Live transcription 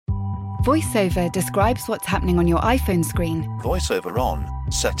VoiceOver describes what's happening on your iPhone screen, VoiceOver on,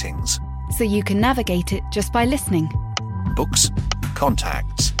 settings, so you can navigate it just by listening. books,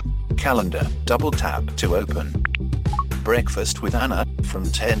 contacts, calendar, double tap to open. Breakfast with Anna from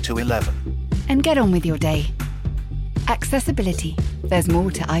 10 to 11. And get on with your day. Accessibility. There's more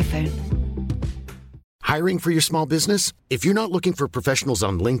to iPhone. Hiring for your small business? If you're not looking for professionals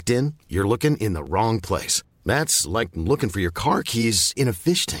on LinkedIn, you're looking in the wrong place. That's like looking for your car keys in a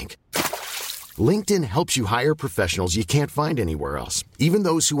fish tank. LinkedIn helps you hire professionals you can't find anywhere else, even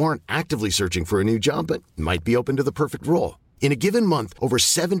those who aren't actively searching for a new job but might be open to the perfect role. In a given month, over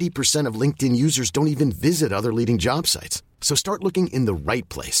 70% of LinkedIn users don't even visit other leading job sites. So start looking in the right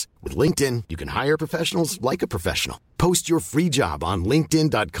place. With LinkedIn, you can hire professionals like a professional. Post your free job on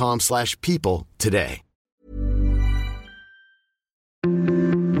linkedin.com/people today.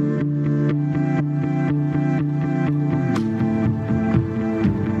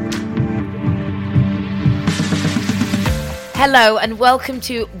 Hello and welcome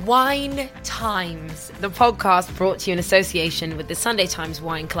to Wine Times, the podcast brought to you in association with the Sunday Times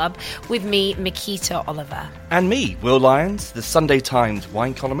Wine Club, with me, Makita Oliver. And me, Will Lyons, the Sunday Times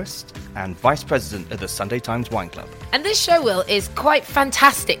wine columnist and vice president of the Sunday Times Wine Club. And this show, Will, is quite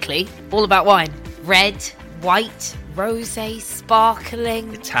fantastically all about wine. Red, white, rosé,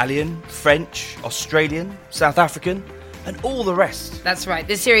 sparkling. Italian, French, Australian, South African, and all the rest. That's right.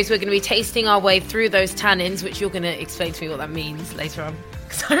 This series, we're going to be tasting our way through those tannins, which you're going to explain to me what that means later on.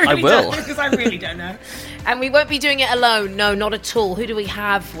 I will. Because I really don't know. And we won't be doing it alone. No, not at all. Who do we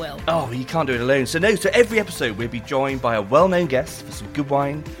have, Will? Oh, you can't do it alone. So every episode we'll be joined by a well-known guest for some good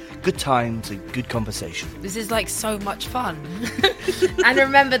wine, good times, and good conversation. This is like so much fun. And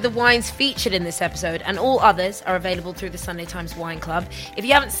remember, the wines featured in this episode and all others are available through the Sunday Times Wine Club. If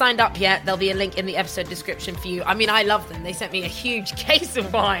you haven't signed up yet, there'll be a link in the episode description for you. I mean, I love them. They sent me a huge case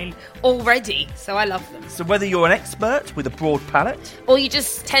of wine already, so I love them. So whether you're an expert with a broad palate, or you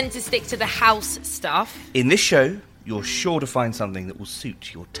just tend to stick to the house stuff, in this show, you're sure to find something that will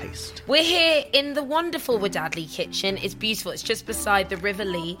suit your taste. We're here in the wonderful Wadadley kitchen. It's beautiful. It's just beside the River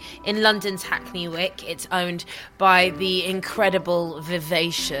Lee in London's Hackney Wick. It's owned by the incredible,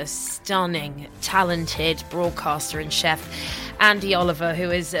 vivacious, stunning, talented broadcaster and chef Andy Oliver, who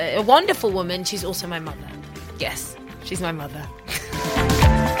is a wonderful woman. She's also my mother. Yes, she's my mother.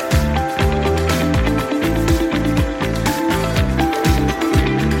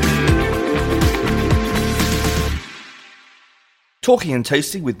 Talking and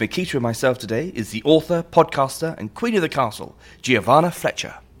toasting with Makita and myself today is the author, podcaster, and Queen of the Castle, Giovanna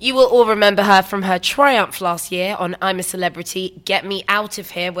Fletcher. You will all remember her from her triumph last year on I'm a Celebrity, Get Me Out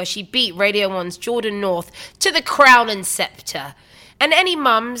of Here, where she beat Radio 1's Jordan North to the crown and sceptre. And any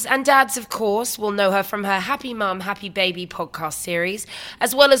mums and dads, of course, will know her from her Happy Mum, Happy Baby podcast series,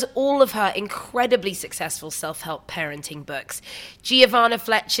 as well as all of her incredibly successful self-help parenting books. Giovanna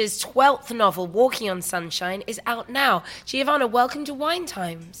Fletcher's 12th novel, Walking on Sunshine, is out now. Giovanna, welcome to Wine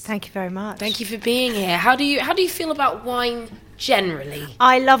Times. Thank you very much. Thank you for being here. How do you feel about wine generally?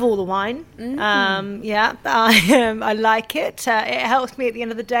 I love all the wine. I like it. It helps me at the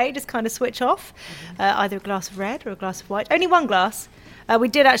end of the day just kind of switch off. Either a glass of red or a glass of white. Only one glass. We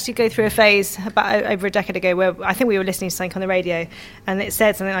did actually go through a phase about over a decade ago where I think we were listening to something on the radio and it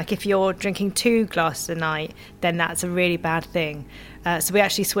said something like, if you're drinking 2 glasses a night, then that's a really bad thing. So we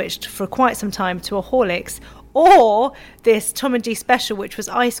actually switched for quite some time to a Horlicks or this Tom and G special, which was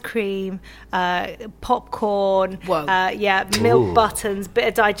ice cream, popcorn, milk buttons, bit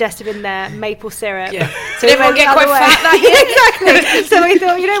of digestive in there, maple syrup. Yeah. So did everyone get quite fat that year? Exactly. So we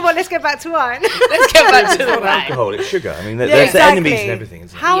thought, you know what, let's go back to wine. Let's get back to the wine. Alcohol, it's sugar. I mean, there's enemies and everything,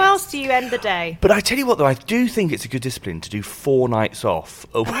 isn't it? How else do you end the day? But I tell you what, though, I do think it's a good discipline to do 4 nights off.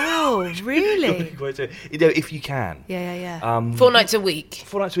 Oh, really? If you can. Yeah. 4 nights a week.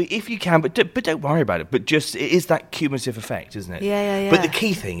 4 nights a week, if you can, but don't worry about it. But just, it is that cumulative effect, isn't it? Yeah. But the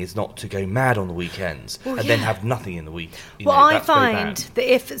key thing is not to go mad on the weekends then have nothing in the week. I find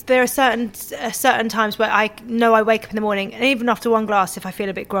that if there are certain times where I know I wake up in the morning, and even after 1 glass, if I feel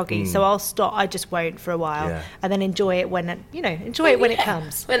a bit groggy, so I'll stop. I just won't for a while, and then enjoy it when it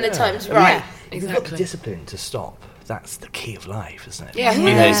comes. When the time's right. Exactly. You've got the discipline to stop. That's the key of life, isn't it? Yeah.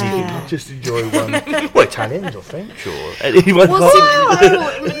 You know, so you can just enjoy one. Well, Italians or French or anyone.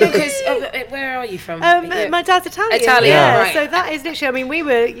 Because where are you from? My dad's Italian. Right. So that is literally. I mean, we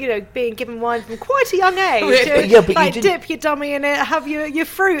were, being given wine from quite a young age. But you dip your dummy in it, have your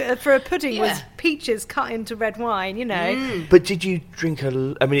fruit for a pudding was peaches cut into red wine, you know. But did you drink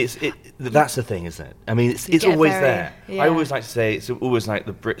I mean, that's the thing, isn't it? I mean, it's get always very- there. yeah. I always like to say it's always like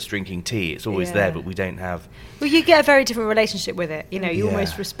the Brits drinking tea. It's always Yeah. there, but we don't have. Well, you get a very different relationship with it. You know, you Yeah.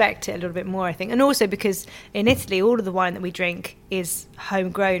 almost respect it a little bit more, I think. And also because in Italy, all of the wine that we drink is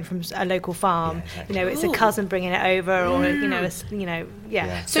homegrown from a local farm. Yeah, exactly. You know, it's a Ooh. cousin bringing it over, or yeah.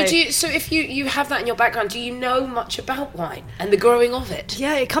 Yeah. So if you have that in your background, do you know much about wine and the growing of it?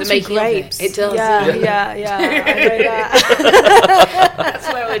 Yeah, it comes The from making of grapes. It does. Yeah. I know that. That's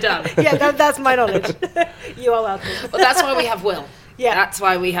where we're done. Yeah, that's my knowledge. You are welcome. Well, that's why we have Will. Yeah. That's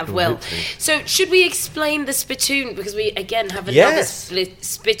why we have Will. hopefully. So should we explain the spittoon? Because we, again, have another Yes.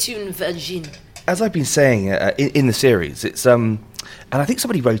 spittoon virgin. As I've been saying in the series, it's and I think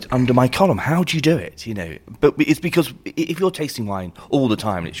somebody wrote under my column, "How do you do it?" You know, but it's because if you're tasting wine all the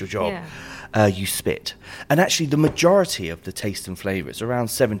time and it's your job, you spit. And actually, the majority of the taste and flavour, it's around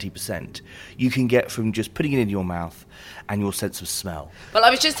 70%, you can get from just putting it in your mouth and your sense of smell. Well, I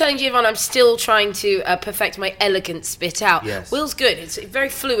was just telling Giovanni, I'm still trying to perfect my elegant spit out. Yes. Will's good. It's a very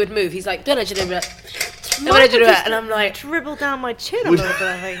fluid move. He's like, and I'm like, Dribble down my chin a little bit,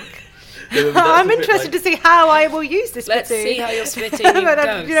 I think. I'm interested to see how I will use this let's spittoon. see how your spitting But,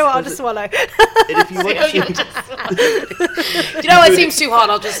 goes. you know what? I'll just swallow. And if you want Do you know what? It seems too hard.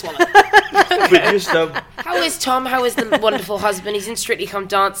 I'll just swallow. How is Tom? How is the wonderful husband? He's in Strictly Come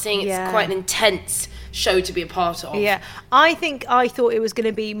Dancing. It's Yeah. quite an intense show to be a part of. Yeah, I thought it was going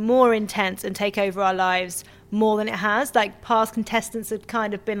to be more intense and take over our lives more than it has. Like past contestants have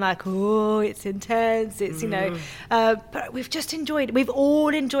kind of been like, oh, it's intense, it's, but we've just enjoyed it. We've all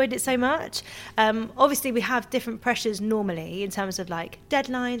enjoyed it so much. Obviously we have different pressures normally in terms of like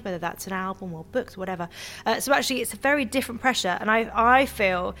deadlines, whether that's an album or books or whatever. So actually it's a very different pressure, and I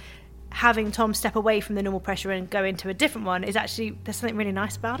feel having Tom step away from the normal pressure and go into a different one is actually, there's something really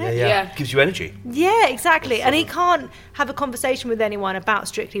nice about it. Yeah. Gives you energy. Yeah, exactly. And he can't have a conversation with anyone about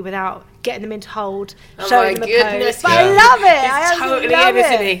Strictly without getting them into hold, Oh showing my them a goodness, pose. But yeah. I love it. He's I absolutely totally love in, it.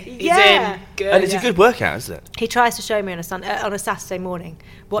 isn't he? He's yeah. in. Good. And it's a good workout, isn't it? He tries to show me on a Saturday morning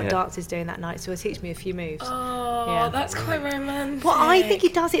what Yeah. dance he's doing that night, so he'll teach me a few moves. Oh, Yeah. that's quite romantic. Well, I think he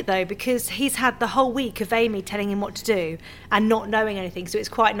does it though because he's had the whole week of Amy telling him what to do and not knowing anything. So it's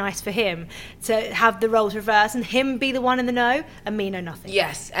quite nice for him to have the roles reversed and him be the one in the know and me know nothing.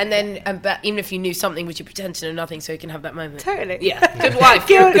 Yes, and then but even if you knew something, would you pretend to know nothing so you can have that moment? Totally. Yeah, good wife.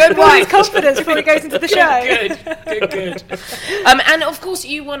 Good good wife. confidence before he goes into the show. Good. And of course,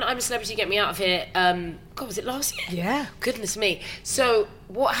 you won I'm a Celebrity, Get Me Out of Here. God, was it last year? Yeah. Goodness me. So,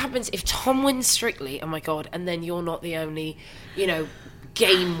 what happens if Tom wins Strictly? Oh my God! And then you're not the only,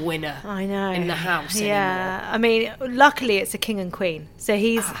 game winner. I know. In the house. Yeah. Anymore. I mean, luckily it's a king and queen. So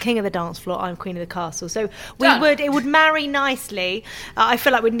he's king of the dance floor, I'm queen of the castle. So Done. it would marry nicely. I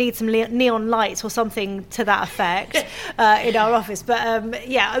feel like we'd need some neon lights or something to that effect in our office. But I mean,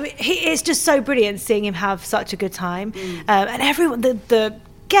 it's just so brilliant seeing him have such a good time. And everyone, the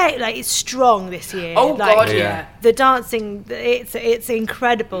gate, it's strong this year. Oh God, yeah. The dancing, it's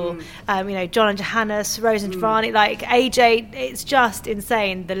incredible. John and Johannes, Rose and Giovanni, AJ, it's just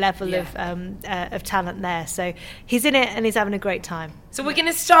insane the level of talent there. So he's in it and he's having a great time. So we're going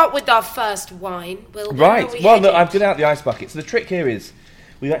to start with our first wine. Will, Right. where are we Well, look, headed? I've got out the ice bucket. So the trick here is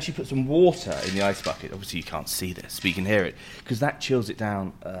we've actually put some water in the ice bucket. Obviously, you can't see this, but you can hear it because that chills it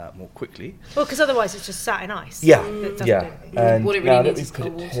down more quickly. Well, because otherwise it's just sat in ice. Yeah, It doesn't yeah. do anything. And What it now really let needs me is put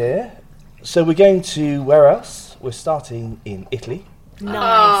cold it water. here. So we're going to where else? We're starting in Italy,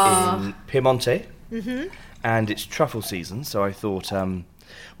 Nice. in Piemonte, and it's truffle season. So I thought,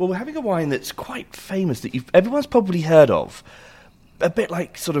 we're having a wine that's quite famous that everyone's probably heard of. A bit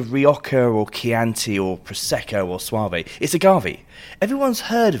like sort of Rioja or Chianti or Prosecco or Soave. It's agave. Everyone's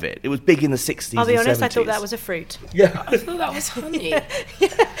heard of it. It was big in the 60s I'll be and honest, 70s. I thought that was a fruit. Yeah. I thought that was honey.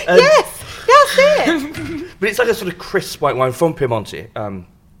 Yes, that's it. But it's like a sort of crisp white wine from Piemonte.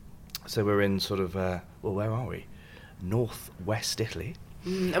 So we're in sort of, where are we? Northwest Italy.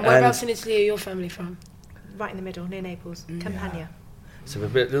 And whereabouts in Italy are your family from? Right in the middle, near Naples, Campania. So we're a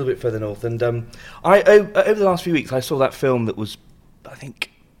little bit further north. And over the last few weeks, I saw that film that was, I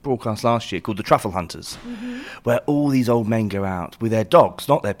think, broadcast last year called The Truffle Hunters, where all these old men go out with their dogs,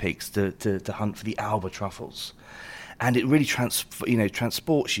 not their pigs, to hunt for the Alba truffles. And it really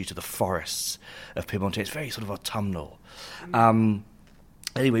transports you to the forests of Piemonte. It's very sort of autumnal.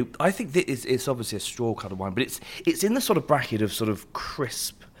 Anyway, I think it's obviously a straw-coloured wine, but it's in the sort of bracket of sort of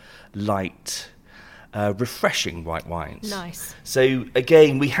crisp, light, refreshing white wines. Nice. So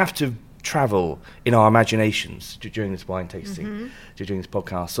again, we have to travel in our imaginations during this wine tasting, during this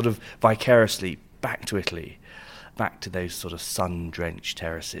podcast, sort of vicariously back to Italy, back to those sort of sun-drenched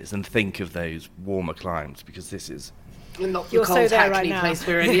terraces and think of those warmer climes, because this is... Not You're the so cold there right Hackney now. place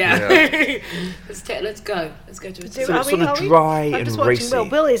we're in, yeah. Let's go. Let's go to a So it's sort of dry I'm and just watching racy. Will.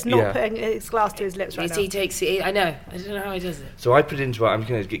 Will is not Yeah. putting his glass to his lips right now. He takes it. I know. I don't know how he does it. So I put it into... I'm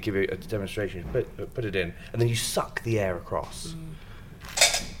going to give you a demonstration. Put it in, and then you suck the air across.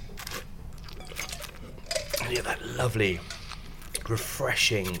 And you get that lovely,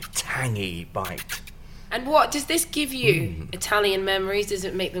 refreshing, tangy bite. And what does this give you? Italian memories? Does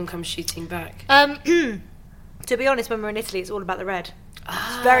it make them come shooting back? To be honest, when we're in Italy, it's all about the red.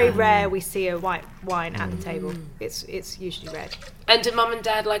 It's very rare we see a white wine at the table. It's usually red. And do Mum and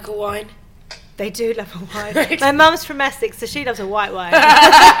Dad like a wine? They do love a wine. My mum's from Essex, so she loves a white wine.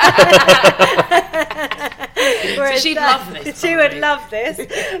 Whereas she'd love this, She would probably. love this.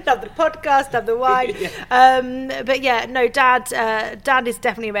 Love the podcast, love the wine. But yeah, no, Dad is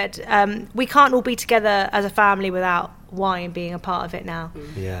definitely red. We can't all be together as a family without wine being a part of it now.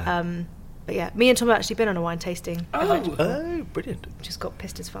 Yeah. But yeah, me and Tom have actually been on a wine tasting. Oh, brilliant. Just got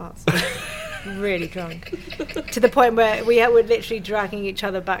pissed as farts. Really drunk. To the point where we were literally dragging each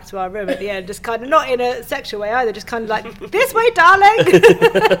other back to our room at the end, just kind of, not in a sexual way either, just kind of like, this way, darling!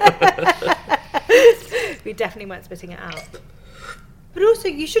 We definitely weren't spitting it out. But also,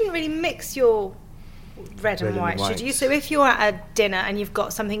 you shouldn't really mix your red and white, should you? whites. So if you're at a dinner and you've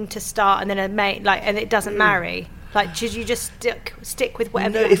got something to start and then a main, like, and it doesn't marry, like, should you just stick with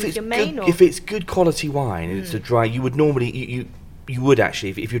whatever No, you have as your main? good, or? if it's good quality wine and it's a dry, you would normally you would actually,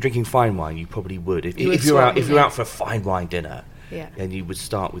 if you're drinking fine wine, you probably would. If you're out for a fine wine dinner, Yeah. then you would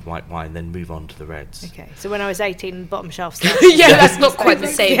start with white wine, then move on to the reds. Okay, so when I was 18, bottom shelf Yeah, that's not quite the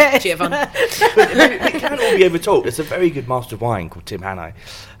same, Yeah. Giovanni. But it can't all be overtalked. There's a very good master of wine called Tim Hannay,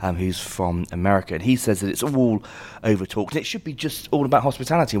 who's from America, and he says that it's all overtalked, and it should be just all about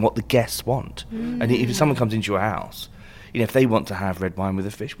hospitality and what the guests want. And if someone comes into your house, if they want to have red wine with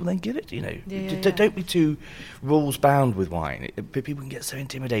a fish, well, then give it. Don't be too rules bound with wine. People can get so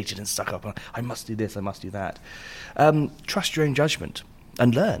intimidated and stuck up on, I must do this, I must do that. Trust your own judgment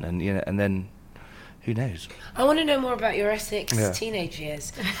and learn, and then who knows? I want to know more about your Essex Yeah. teenage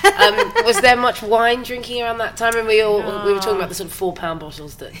years. Was there much wine drinking around that time? And we were talking about the sort of £4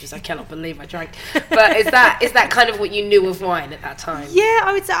 bottles that I cannot believe I drank. But is that kind of what you knew of wine at that time? Yeah,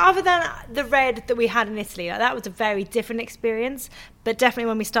 I would say other than the red that we had in Italy, that was a very different experience. But definitely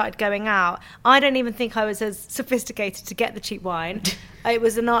when we started going out, I don't even think I was as sophisticated to get the cheap wine. It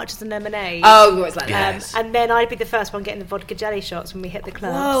was an Archers and lemonade. Oh, it was like that. Yes. And then I'd be the first one getting the vodka jelly shots when we hit the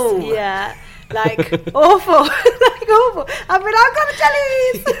clubs. Whoa. Yeah, like awful, like awful. I've been, I've got the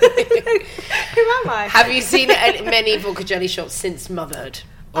jellies. Who am I? Have you seen many vodka jelly shots since motherhood?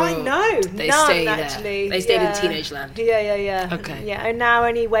 I Or know, They none stay actually. there. They stayed in Yeah. teenage land. Yeah. Okay. Yeah, and now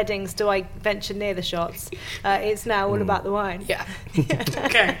any weddings do I venture near the shots? It's now all about the wine. Yeah.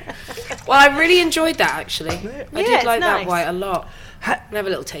 Okay. Well, I really enjoyed that, actually. I Yeah, did it's like that nice. white a lot. Can I have a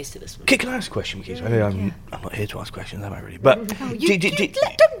little taste of this one? Can I ask a question, because I know I'm not here to ask questions, am I really? But Don't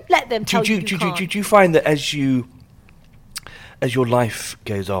let them tell you can't. do you find that as your life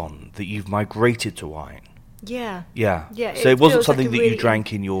goes on, that you've migrated to wine? Yeah. Yeah. Yeah, So it it wasn't feels like something a that you really-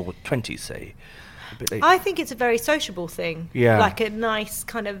 drank in your 20s, say? A bit later. I think it's a very sociable thing. Yeah. Like a nice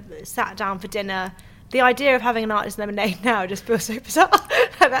kind of sat down for dinner. The idea of having an Artist lemonade now just feels so bizarre.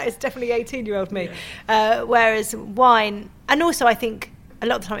 That is definitely 18-year-old me. Whereas wine, and also I think a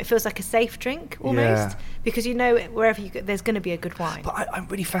lot of the time it feels like a safe drink almost, Yeah. because you know wherever you go, there's going to be a good wine. But I'm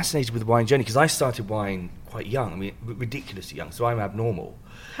really fascinated with the wine journey, because I started wine quite young. I mean, ridiculously young, so I'm abnormal.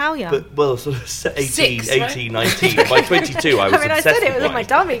 How young? But, well, sort of 18, 6, 19. By 22, I was I mean, I obsessed said it with was on my wine.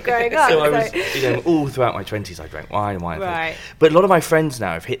 dummy growing up. So I so- was, all throughout my 20s, I drank wine and wine. Right. But a lot of my friends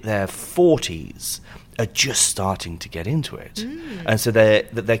now have hit their 40s, are just starting to get into it, and so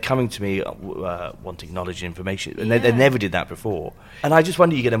they're coming to me wanting knowledge and information, and they never did that before. And I just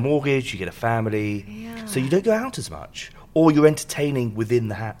wonder, you get a mortgage, you get a family, so you don't go out as much, or you're entertaining within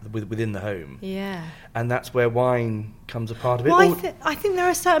the within the home, Yeah. and that's where wine comes a part of it. Well, Or- I think there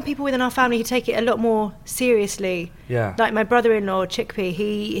are certain people within our family who take it a lot more seriously. Yeah. Like my brother-in-law,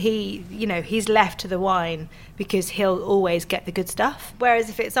 Chickpea, he's left to the wine because he'll always get the good stuff. Whereas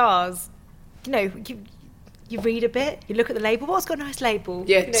if it's ours, you read a bit, you look at the label. What's got a nice label?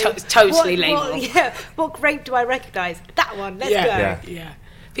 Yeah, totally label. What grape do I recognise? That one. Let's Yeah. go. Yeah.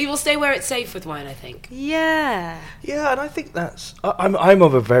 People stay where it's safe with wine, I think. Yeah. Yeah, and I think that's... I'm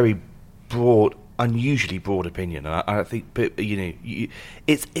of a very broad, unusually broad opinion, and I think, but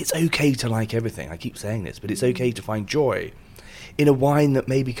it's okay to like everything. I keep saying this, but it's okay to find joy in a wine that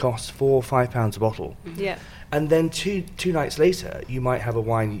maybe costs £4 or £5 a bottle. Yeah. And then two nights later, you might have a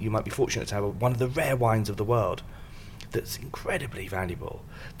wine, you might be fortunate to have one of the rare wines of the world. that's incredibly valuable,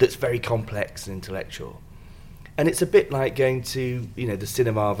 that's very complex and intellectual. And it's a bit like going to, the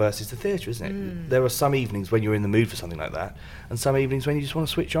cinema versus the theatre, isn't it? There are some evenings when you're in the mood for something like that, and some evenings when you just want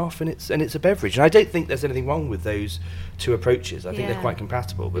to switch off, and it's a beverage. And I don't think there's anything wrong with those two approaches. I think they're quite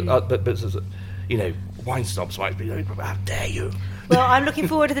compatible. But wine snobs might be like, how dare you? Well, I'm looking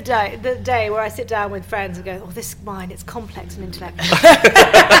forward to the day where I sit down with friends and go, oh, this wine, it's complex and intellectual.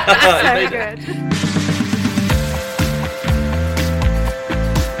 So good.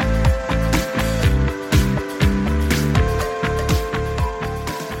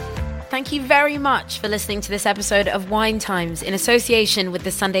 Thank you very much for listening to this episode of Wine Times in association with the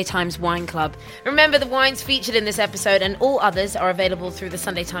Sunday Times Wine Club. Remember, the wines featured in this episode and all others are available through the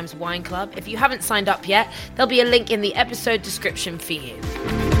Sunday Times Wine Club. If you haven't signed up yet, there'll be a link in the episode description for you.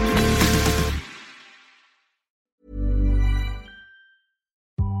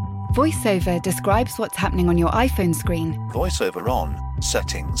 VoiceOver describes what's happening on your iPhone screen, VoiceOver on,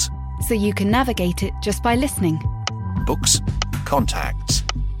 settings, so you can navigate it just by listening. books, contacts,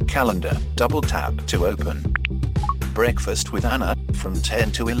 calendar, double tap to open. Breakfast with Anna from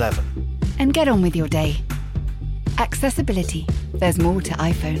 10 to 11. And get on with your day. Accessibility. There's more to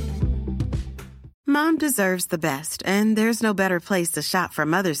iPhone. Mom deserves the best, and there's no better place to shop for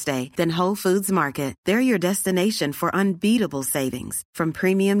Mother's Day than Whole Foods Market. They're your destination for unbeatable savings, from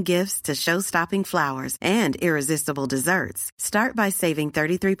premium gifts to show-stopping flowers and irresistible desserts. Start by saving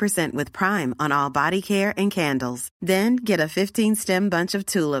 33% with Prime on all body care and candles. Then get a 15-stem bunch of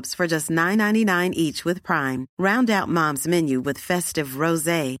tulips for just $9.99 each with Prime. Round out Mom's menu with festive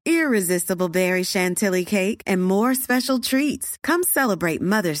rosé, irresistible berry chantilly cake, and more special treats. Come celebrate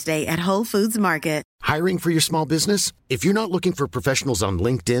Mother's Day at Whole Foods Market. Hiring for your small business? If you're not looking for professionals on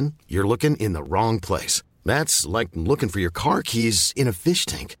LinkedIn, you're looking in the wrong place. That's like looking for your car keys in a fish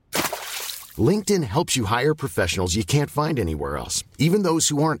tank. LinkedIn helps you hire professionals you can't find anywhere else, even those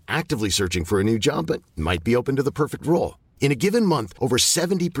who aren't actively searching for a new job but might be open to the perfect role. In a given month, over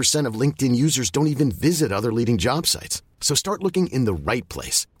 70% of LinkedIn users don't even visit other leading job sites. So start looking in the right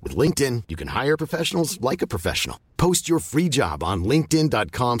place. With LinkedIn, you can hire professionals like a professional. Post your free job on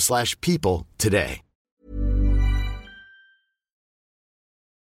linkedin.com/people today.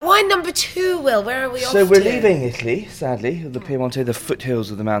 Wine number 2, Will. Where are we off to? So we're leaving Italy, sadly, the Piemonte, the foothills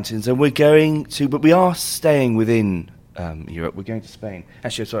of the mountains, and we're going to, but we are staying within Europe. We're going to Spain.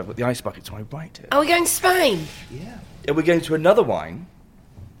 Actually, sorry, I've got the ice bucket to my right here. Are we going to Spain? Yeah. And we're going to another wine.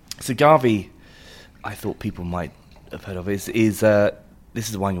 So Gavi, I thought people might have heard of, this is a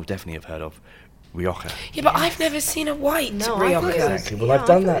wine you'll definitely have heard of, Rioja. Yeah, but I've never seen a white Rioja. Exactly. Well, I've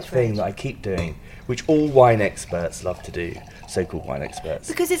done that thing that I keep doing, which all wine experts love to do, so-called wine experts.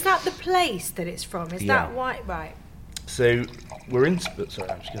 Because is that the place that it's from? Is that white? Right. So we're in... Sorry,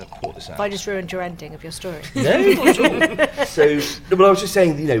 I'm just going to pour this out. Have I just ruined your ending of your story? No, not at all. So, well, I was just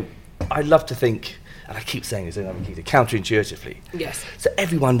saying, I love to think, and I keep saying this, and I'm keeping counterintuitively. Yes. So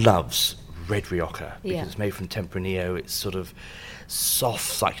everyone loves red Rioja because Yeah. it's made from Tempranillo. It's sort of soft,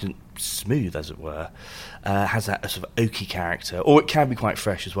 succulent, smooth, as it were. Has that sort of oaky character, or it can be quite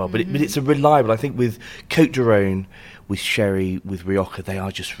fresh as well. But it's a reliable. I think with Côte d'Aron, with sherry, with Rioja, they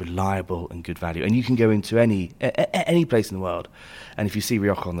are just reliable and good value. And you can go into any place in the world, and if you see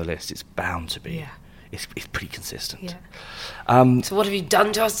Rioja on the list, it's bound to be. Yeah. It's pretty consistent. Yeah. So what have you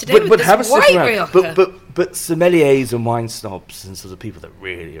done to us today with this have a sip white around. Rioja? But sommeliers and wine snobs and sort of people that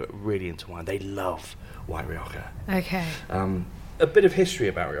are really into wine, they love white Rioja. Okay. A bit of history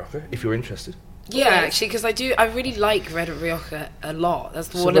about Rioja, if you're interested. Yeah, actually, because I really like red Rioja a lot.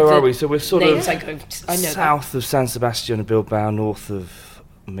 That's So one where of the are we? So we're sort names of I know south of San Sebastian and Bilbao, north of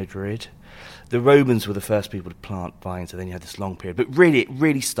Madrid. The Romans were the first people to plant vines, and then you had this long period. But really, it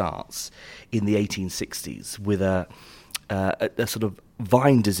really starts in the 1860s with a sort of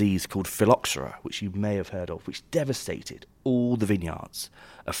vine disease called phylloxera, which you may have heard of, which devastated all the vineyards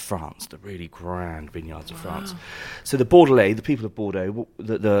of France, the really grand vineyards of France. So the Bordelais, the people of Bordeaux,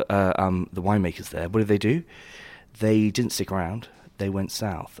 the winemakers there, what did they do? They didn't stick around. They went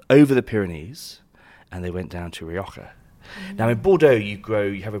south over the Pyrenees, and they went down to Rioja. Now in Bordeaux, you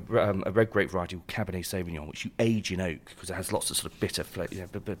have a red grape variety called Cabernet Sauvignon, which you age in oak because it has lots of sort of bitter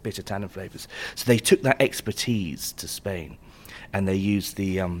tannin flavours. So they took that expertise to Spain, and they used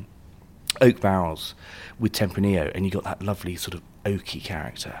the oak barrels with Tempranillo, and you got that lovely sort of oaky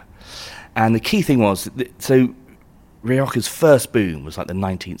character. And the key thing was, so Rioja's first boom was like the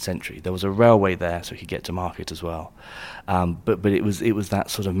 19th century. There was a railway there, so you could get to market as well. But it was that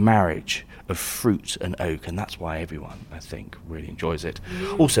sort of marriage of fruit and oak, and that's why everyone, I think, really enjoys it.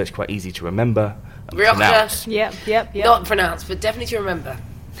 Also, it's quite easy to remember and Rioja. pronounce. Yep. Not pronounced, but definitely to remember.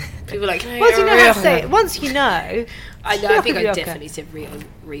 People are like, can I Once hear you know how to Rioja? say it, once you know. I know, I think I Rioja. definitely said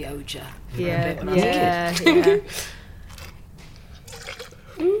Rioja. Yeah, when I was a yeah,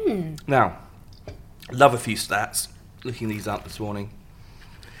 yeah. Now, love a few stats. Looking these up this morning.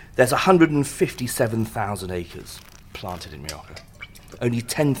 There's 157,000 acres planted in Mallorca. Only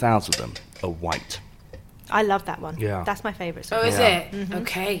 10,000 of them are white. I love that one. Yeah. That's my favourite. Oh, is Yeah. it?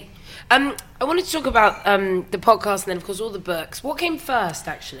 Okay. I wanted to talk about the podcast and then, of course, all the books. What came first,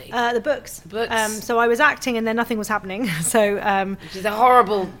 actually? The books. books. So I was acting and then nothing was happening. So Which is a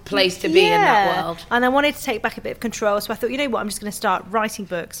horrible place to be in that world. And I wanted to take back a bit of control. So I thought, you know what, I'm just going to start writing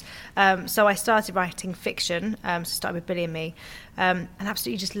books. So I started writing fiction. So started with Billy and Me. And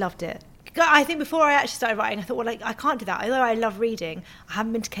absolutely just loved it. I think before I actually started writing, I thought, well, like, I can't do that. Although I love reading, I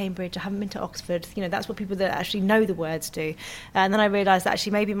haven't been to Cambridge, I haven't been to Oxford. You know, that's what people that actually know the words do. And then I realised that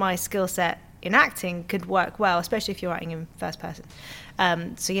actually maybe my skill set in acting could work well, especially if you're writing in first person.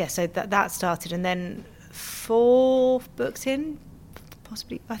 So that started. And then 4 books in,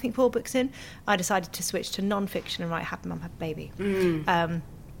 possibly, I think 4 books in, I decided to switch to non-fiction and write Happy Mum, Happy Baby. And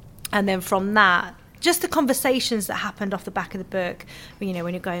then from that, just the conversations that happened off the back of the book, you know,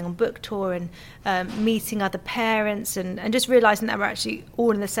 when you're going on book tour and meeting other parents and just realising that we're actually all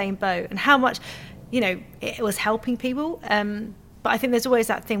in the same boat and how much, you know, it was helping people. But I think there's always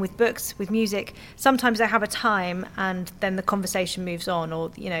that thing with books, with music. Sometimes they have a time and then the conversation moves on, or,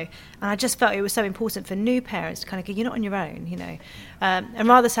 you know, and I just felt it was so important for new parents to kind of go, you're not on your own, you know. And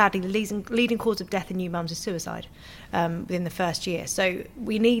rather sadly, the leading cause of death in new mums is suicide within the first year. So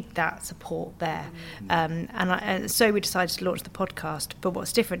we need that support there. And so we decided to launch the podcast. But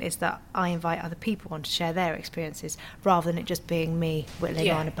what's different is that I invite other people on to share their experiences rather than it just being me whittling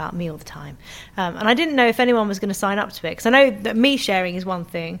on about me all the time. And I didn't know if anyone was going to sign up to it, because I know that me sharing is one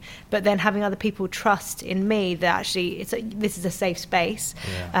thing, but then having other people trust in me that actually this is a safe space.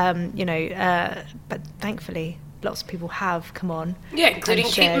 But thankfully lots of people have come on. Yeah, including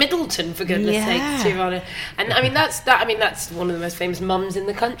Kate Middleton, for goodness sake, too, Anna. And I mean that's one of the most famous mums in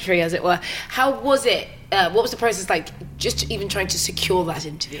the country, as it were. How was it? What was the process like, just even trying to secure that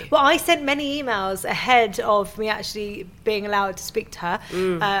interview? Well, I sent many emails ahead of me actually being allowed to speak to her,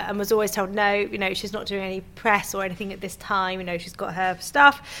 and was always told, no, you know, she's not doing any press or anything at this time, you know, she's got her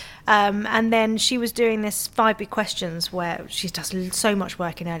stuff. And then she was doing this 5 big questions where she does so much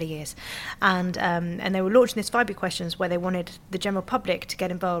work in early years. And they were launching this 5 big questions where they wanted the general public to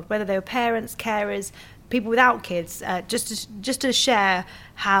get involved, whether they were parents, carers, people without kids, just to share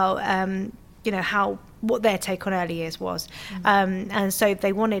how, what their take on early years was. And so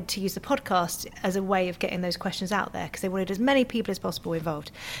they wanted to use the podcast as a way of getting those questions out there, because they wanted as many people as possible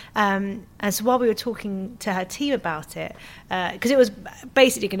involved. And so while we were talking to her team about it, because it was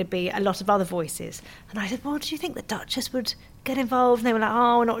basically going to be a lot of other voices, and I said, well, do you think the Duchess would get involved? And they were like,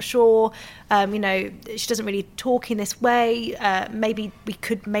 oh, we're not sure. She doesn't really talk in this way. Maybe we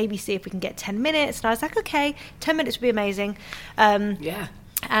could see if we can get 10 minutes. And I was like, okay, 10 minutes would be amazing.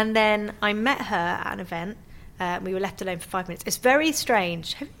 And then I met her at an event. We were left alone for 5 minutes. It's very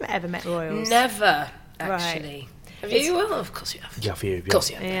strange. Have you ever met royals? Never, actually. Right. Have you? Well, of course you have. Yeah, for you. Of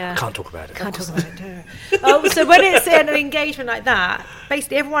course you have. Yeah. Can't talk about it. So when it's an engagement like that,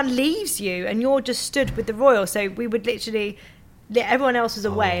 basically everyone leaves you and you're just stood with the royal. So we would literally... Everyone else was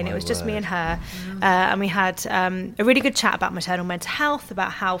away, and it was just me and her. And we had a really good chat about maternal mental health,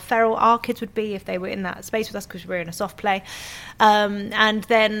 about how feral our kids would be if they were in that space with us, because we were in a soft play. And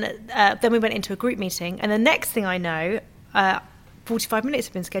then we went into a group meeting, and the next thing I know, 45 minutes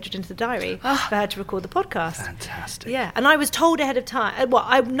have been scheduled into the diary for her to record the podcast. Fantastic. Yeah, and I was told ahead of time.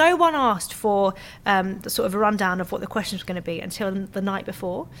 No one asked for the sort of a rundown of what the questions were going to be until the night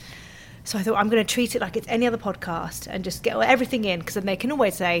before. So I thought, I'm going to treat it like it's any other podcast and just get everything in, because then they can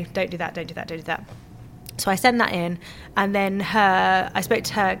always say, don't do that, don't do that, don't do that. So I sent that in, and then I spoke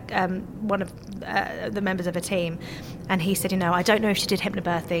to her, one of the members of her team, and he said, I don't know if she did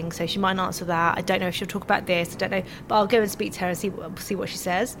hypnobirthing, so she might answer that. I don't know if she'll talk about this. I don't know, but I'll go and speak to her and see what she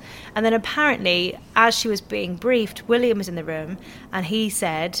says. And then apparently, as she was being briefed, William was in the room, and he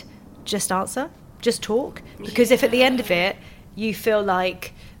said, just answer, just talk, because if at the end of it you feel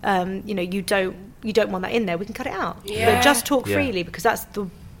like you don't want that in there, we can cut it out. But just talk freely, because that's the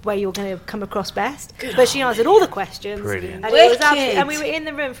way you're going to come across best. But she answered all the questions. Brilliant. And, it was and we were in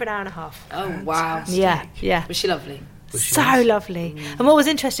the room for an hour and a half. Oh, wow. Yeah. Was she lovely? So lovely. And what was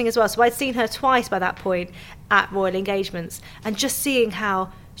interesting as well, so I'd seen her twice by that point at royal engagements, and just seeing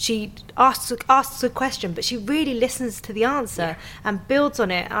how she asks a question, but she really listens to the answer and builds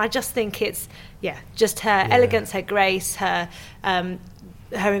on it. And I just think it's just her elegance, her grace, her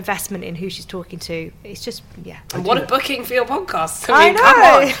her investment in who she's talking to. It's just, And what a booking for your podcast. I know.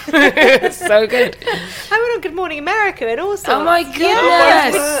 Come on. It's so good. I went on Good Morning America and all sorts. Oh my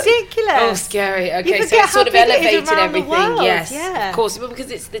goodness. It's ridiculous. Oh, scary. Okay, so forget it's sort of how big it is elevated around the everything. world, Yes, yeah. of course. Well,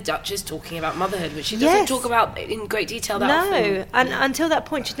 because it's the Duchess talking about motherhood, which she doesn't talk about in great detail that often. No, and until that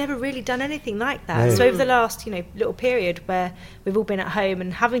point, she'd never really done anything like that. No. So over the last, little period where we've all been at home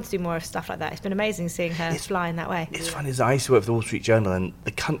and having to do more of stuff like that, it's been amazing seeing her fly in that way. It's funny, as I used to work for the Wall Street Journal, and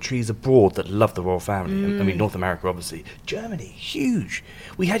the countries abroad that love the royal family, I mean, North America, obviously. Germany, huge.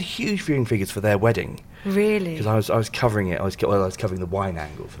 We had huge viewing figures for their wedding. Really? Because I was covering it. I was covering the wine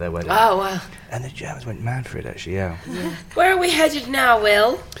angle for their wedding. Oh, wow. And the Germans went mad for it, actually, yeah. Where are we headed now,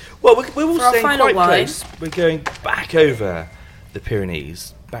 Will? Well, we're all For our staying final quite wine. close. We're going back over the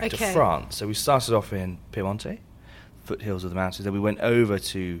Pyrenees, back to Okay. France. So we started off in Piemonte, foothills of the mountains. Then we went over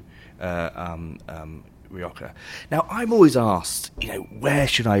to Rioja. Now, I'm always asked, where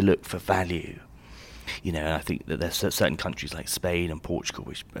should I look for value? And I think that there's certain countries like Spain and Portugal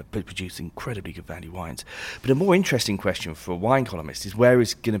which produce incredibly good value wines. But a more interesting question for a wine columnist is where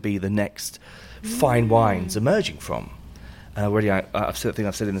is going to be the next fine wines emerging from? Already, I've said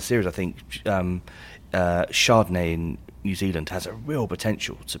in the series, I think Chardonnay in New Zealand has a real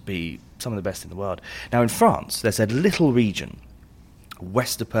potential to be some of the best in the world. Now, in France, there's a little region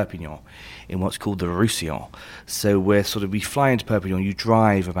west of Perpignan in what's called the Roussillon. So we fly into Perpignan, you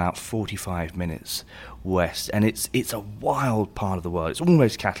drive about 45 minutes west, and it's a wild part of the world. It's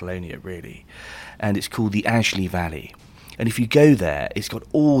almost Catalonia, really. And it's called the Anjli Valley. And if you go there, it's got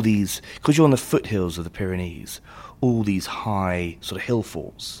all these, because you're on the foothills of the Pyrenees, all these high sort of hill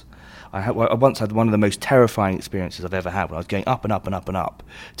forts. I once had one of the most terrifying experiences I've ever had when I was going up and up and up and up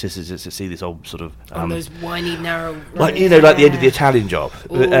to see this old sort of... On those winey, narrow roads. like the end of the Italian Job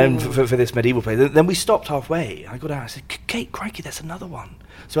for this medieval place. Then we stopped halfway. I got out and I said, Kate, crikey, there's another one.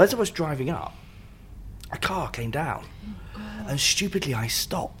 So as I was driving up, a car came down. And stupidly I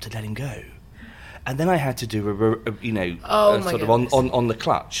stopped to let him go. And then I had to do on the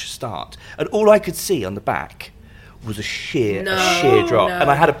clutch start. And all I could see on the back was a sheer drop, and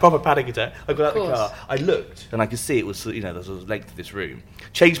I had a proper panic attack. I got out of the car, I looked, and I could see it was there was the length of this room.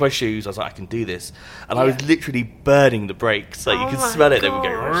 Changed my shoes. I was like, I can do this, and I was literally burning the brakes, so you could smell it. They were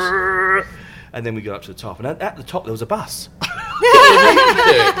going, and then we got up to the top, and at the top there was a bus.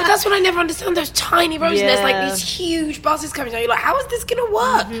 But that's what I never understand. Those tiny roads, and there's like these huge buses coming down. You're like, how is this going to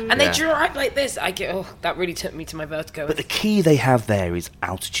work? And they drive like this. That really took me to my vertigo. But the key they have there is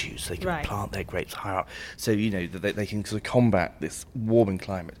altitude, so they can plant their grapes higher up. So they can sort of combat this warming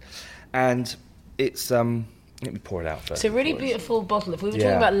climate, and it's let me pour it out first. It's a really beautiful bottle. If we were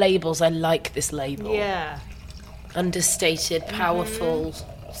talking about labels, I like this label. Yeah. Understated, powerful,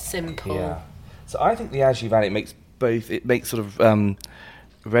 simple. Yeah. So I think the Anjli Valley makes sort of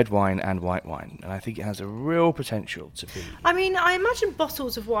red wine and white wine, and I think it has a real potential to be. I mean, I imagine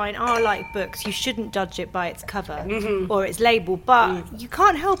bottles of wine are like books. You shouldn't judge it by its cover or its label, but you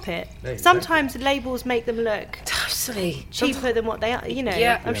can't help it. No, Sometimes the labels make them look Absolutely. cheaper than what they are.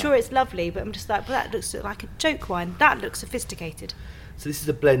 I'm sure it's lovely, but I'm just like, that looks like a joke wine. That looks sophisticated. So this is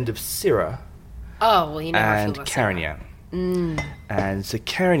a blend of Syrah Oh, well, you know how I and feel about Carignan. And so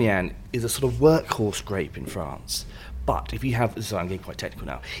Carignan is a sort of workhorse grape in France. But if you have, so I'm getting quite technical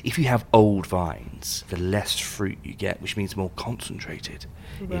now, if you have old vines, the less fruit you get, which means more concentrated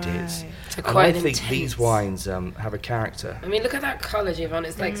it is. So And quite I think intense. these wines have a character. I mean, look at that colour, Giovanni.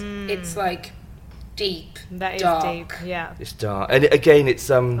 It's like deep, That is dark. deep, yeah. It's dark. And again, it's...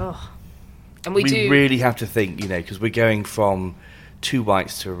 And we do really have to think, because we're going from two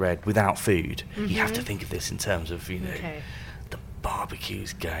whites to a red without food. You have to think of this in terms of, Okay. the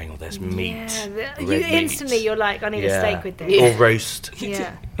barbecue's going, or there's meat. You're like, I need a steak with this. Or roast.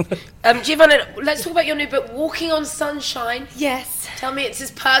 Yeah. Giovanni, let's talk about your new book, Walking on Sunshine. Yes. Tell me it's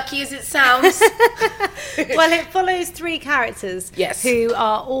as perky as it sounds. Well, it follows three characters Yes. who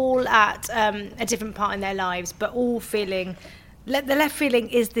are all at a different part in their lives, but all feeling... The left feeling,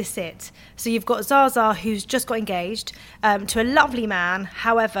 is this it? So you've got Zaza, who's just got engaged to a lovely man.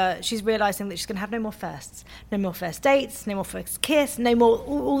 However, she's realising that she's going to have no more firsts. No more first dates, no more first kiss, no more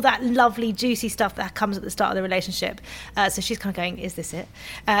all that lovely, juicy stuff that comes at the start of the relationship. So she's kind of going, is this it?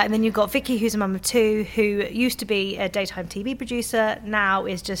 And then you've got Vicky, who's a mum of two, who used to be a daytime TV producer, now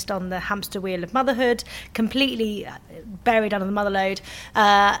is just on the hamster wheel of motherhood, completely buried under the mother load.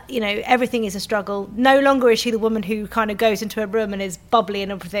 Everything is a struggle. No longer is she the woman who kind of goes into a room and is bubbly and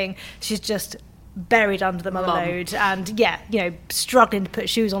everything. She's just buried under the mother load, and struggling to put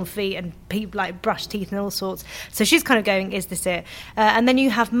shoes on feet, and people like brush teeth and all sorts. So she's kind of going, is this it? And then you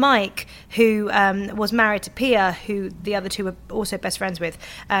have Mike, who was married to Pia, who the other two were also best friends with,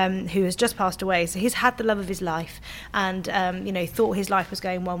 who has just passed away. So he's had the love of his life, and thought his life was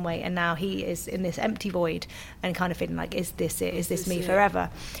going one way, and now he is in this empty void and kind of feeling like, is this it? Is this me forever?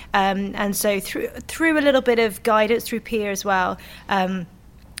 And so through a little bit of guidance through Pia as well,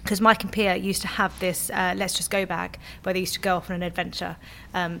 because Mike and Pia used to have this let's just go bag where they used to go off on an adventure.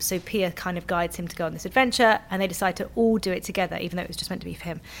 So Pia kind of guides him to go on this adventure, and they decide to all do it together, even though it was just meant to be for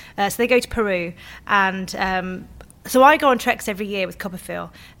him. So they go to Peru, and so I go on treks every year with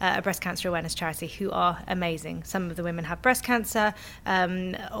Copperfield, a breast cancer awareness charity, who are amazing. Some of the women have breast cancer,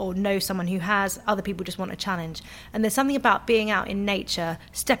 or know someone who has. Other people just want a challenge. And there's something about being out in nature,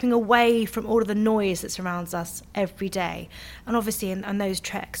 stepping away from all of the noise that surrounds us every day. And obviously on those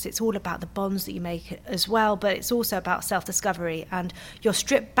treks, it's all about the bonds that you make as well, but it's also about self-discovery, and you're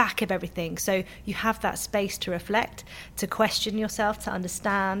stripped back of everything. So you have that space to reflect, to question yourself, to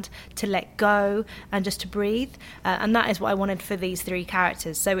understand, to let go, and just to breathe. And that is what I wanted for these three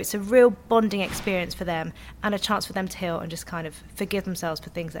characters. So it's a real bonding experience for them, and a chance for them to heal and just kind of forgive themselves for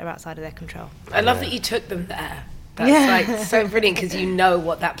things that are outside of their control. I love that you took them there. That's like so brilliant, because you know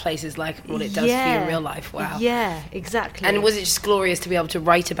what that place is like and what it does for you in real life. Wow. Yeah, exactly. And was it just glorious to be able to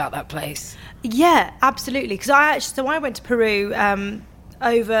write about that place? Yeah, absolutely. Because I went to Peru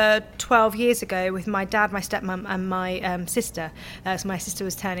over 12 years ago with my dad, my stepmom, and my sister. So my sister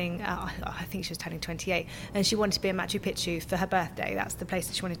was turning, I think she was turning 28, and she wanted to be in Machu Picchu for her birthday. That's the place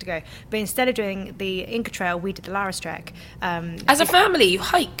that she wanted to go. But instead of doing the Inca Trail, we did the Laras Trek. As a family, you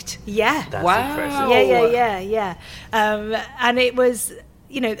hiked? Yeah. That's wow. impressive. Yeah. And it was,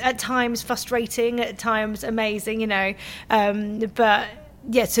 at times frustrating, at times amazing, but...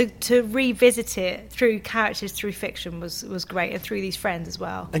 Yeah, to revisit it through characters, through fiction was great, and through these friends as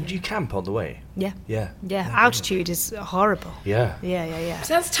well. And do you camp on the way? Yeah. Yeah. Altitude is horrible. Yeah.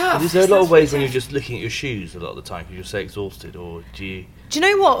 Sounds tough. Is there a lot of ways when you're just looking at your shoes a lot of the time because you're so exhausted, or do you... Do you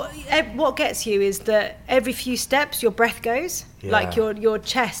know what? What gets you is that every few steps your breath goes. Yeah. Like your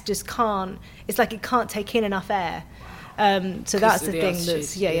chest just can't... It's like it can't take in enough air. So that's the thing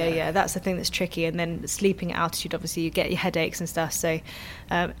that's that's the thing that's tricky. And then sleeping at altitude, obviously you get your headaches and stuff. So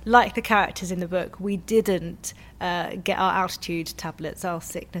like the characters in the book, we didn't get our altitude tablets, our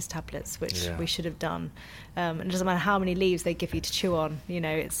sickness tablets, which we should have done. And it doesn't matter how many leaves they give you to chew on,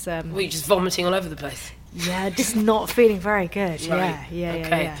 it's were you just vomiting all over the place? Yeah, just not feeling very good. Right.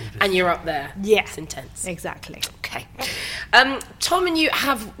 Yeah. And you're up there. Yeah, it's intense. Exactly. Okay. Tom and you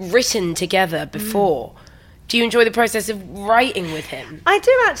have written together before. Do you enjoy the process of writing with him? I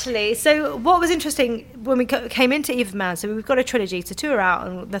do, actually. So what was interesting when we came into Eve of Man, so we've got a trilogy, so 2 are out,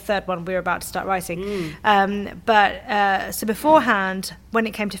 and the third one we're about to start writing. So beforehand, when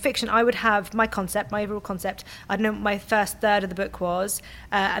it came to fiction, I would have my concept, my overall concept. I'd know what my first third of the book was,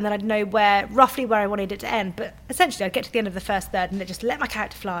 and then I'd know roughly where I wanted it to end. But essentially, I'd get to the end of the first third and then just let my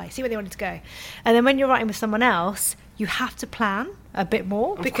character fly, see where they wanted to go. And then when you're writing with someone else, you have to plan a bit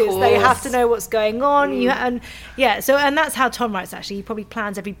more, because they have to know what's going on. And that's how Tom writes, actually. He probably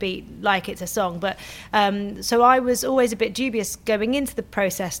plans every beat like it's a song. But so I was always a bit dubious going into the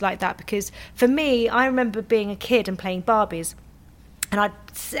process like that, because for me, I remember being a kid and playing Barbies, and I'd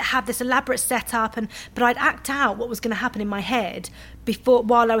have this elaborate setup, but I'd act out what was going to happen in my head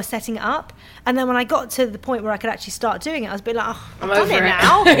while I was setting it up. And then when I got to the point where I could actually start doing it, I was a bit like, I've done it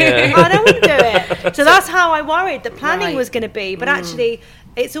now. I don't want to do it. So that's how I worried that planning was going to be. But actually,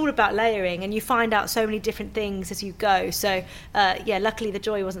 it's all about layering, and you find out so many different things as you go. So, luckily the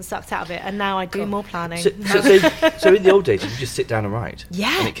joy wasn't sucked out of it, and now I do more planning. So in the old days, you just sit down and write?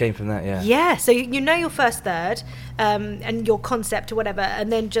 Yeah. And it came from that, Yeah, so you know your first third, and your concept or whatever,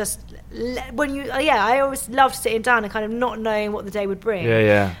 and then just... I always loved sitting down and kind of not knowing what the day would bring.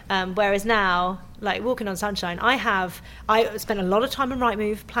 Whereas now, like Walking on Sunshine, I spent a lot of time on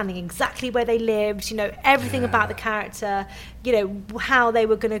Rightmove planning exactly where they lived, everything about the character, how they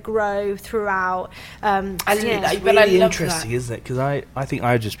were going to grow throughout. It's really interesting, isn't it? Because I think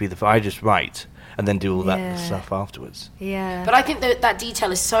I just write and then do all that stuff afterwards. Yeah. But I think that detail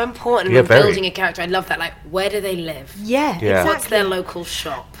is so important when building a character. I love that. Like, where do they live? Yeah, exactly. What's their local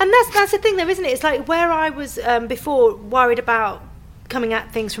shop? And that's the thing, though, isn't it? It's like where I was before worried about coming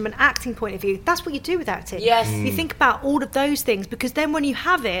at things from an acting point of view. That's what you do with acting. Yes. You think about all of those things, because then when you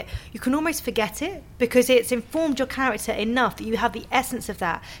have it, you can almost forget it, because it's informed your character enough that you have the essence of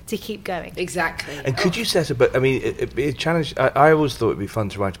that to keep going. Exactly. And could you set a book? I mean, it'd be a challenge. I always thought it'd be fun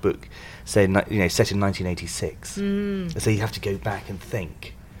to write a book, say, set in 1986. So you have to go back and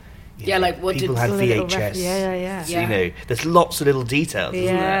think. Yeah, like what people did had little VHS. Yeah. So, you know, there's lots of little details,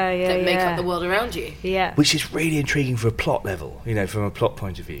 isn't there? that make up the world around you. Yeah. Which is really intriguing for a plot level, you know, from a plot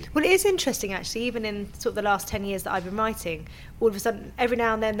point of view. Well, it is interesting, actually, even in sort of the last 10 years that I've been writing, all of a sudden, every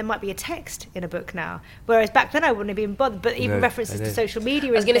now and then, there might be a text in a book now. Whereas back then, I wouldn't have been bothered. But even No, references I to know. social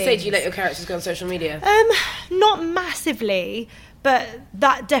media I was going to say, do you let your characters go on social media? Not massively, but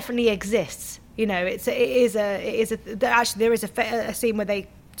that definitely exists. You know, actually there is a scene where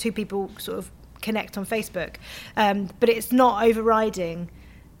two people sort of connect on Facebook, but it's not overriding.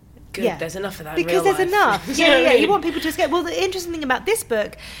 Good, Yeah. there's enough of that Because in real there's life. enough. Do you know what I You mean? want people to just get... Well, the interesting thing about this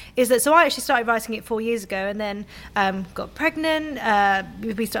book is that... So I actually started writing it 4 years ago and then got pregnant.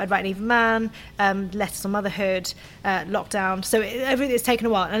 We started writing Even Man, Letters on Motherhood, Lockdown. So it's taken a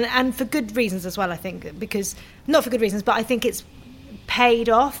while. And for good reasons as well, I think. Because... Not for good reasons, but I think it's paid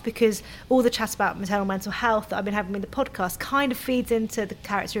off because all the chat about maternal mental health that I've been having with the podcast kind of feeds into the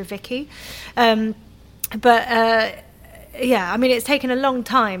character of Vicky. Yeah, I mean, it's taken a long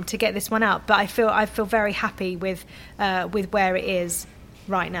time to get this one out, but I feel very happy with where it is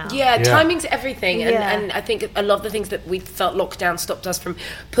right now. Yeah, timing's everything, Yeah. and I think a lot of the things that we felt lockdown stopped us from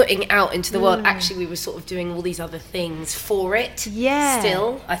putting out into the world. Actually, we were sort of doing all these other things for it. Yeah.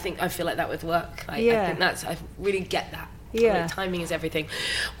 Still, I feel like that with work. I think I really get that. Yeah. Like, timing is everything.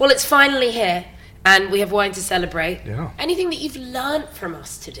 Well, it's finally here. And we have wine to celebrate. Yeah. Anything that you've learnt from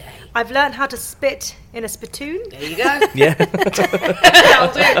us today? I've learned how to spit in a spittoon. There you go. Yeah.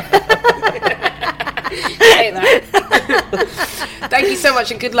 That'll do. Say that. Thank you so much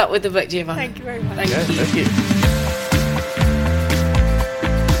and good luck with the book, Giovanna. Thank you very much. Thank you. Thank you.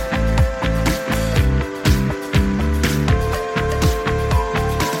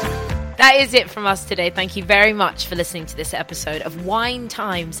 That is it from us today. Thank you very much for listening to this episode of Wine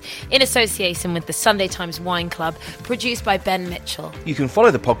Times in association with the Sunday Times Wine Club, produced by Ben Mitchell. You can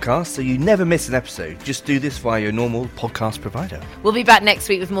follow the podcast so you never miss an episode. Just do this via your normal podcast provider. We'll be back next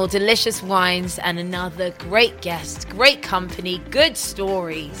week with more delicious wines and another great guest, great company, good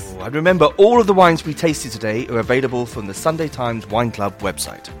stories. And remember, all of the wines we tasted today are available from the Sunday Times Wine Club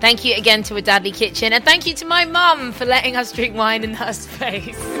website. Thank you again to A Dadley Kitchen, and thank you to my mum for letting us drink wine in her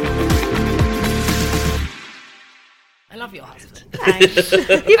space. I love your husband. Thanks. You've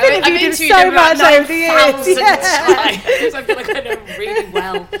I've interviewed him interviewed so him about much over the years. 9,000 Yeah. times. I feel like I know him really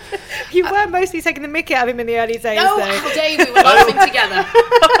well. You were mostly taking the mickey out of him in the early days, No, though. how dare you, we were laughing together.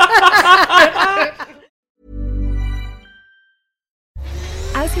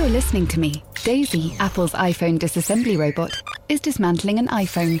 As you're listening to me, Daisy, Apple's iPhone disassembly robot, is dismantling an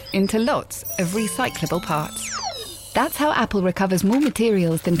iPhone into lots of recyclable parts. That's how Apple recovers more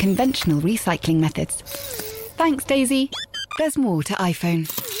materials than conventional recycling methods. Thanks, Daisy. There's more to iPhone.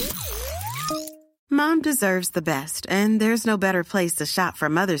 Mom deserves the best, and there's no better place to shop for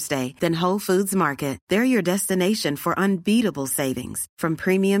Mother's Day than Whole Foods Market. They're your destination for unbeatable savings, from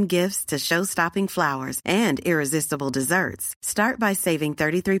premium gifts to show-stopping flowers and irresistible desserts. Start by saving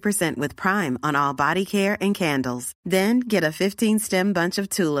 33% with Prime on all body care and candles. Then get a 15-stem bunch of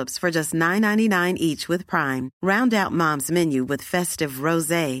tulips for just $9.99 each with Prime. Round out Mom's menu with festive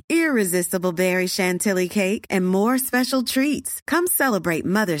rosé, irresistible berry chantilly cake, and more special treats. Come celebrate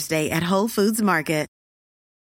Mother's Day at Whole Foods Market.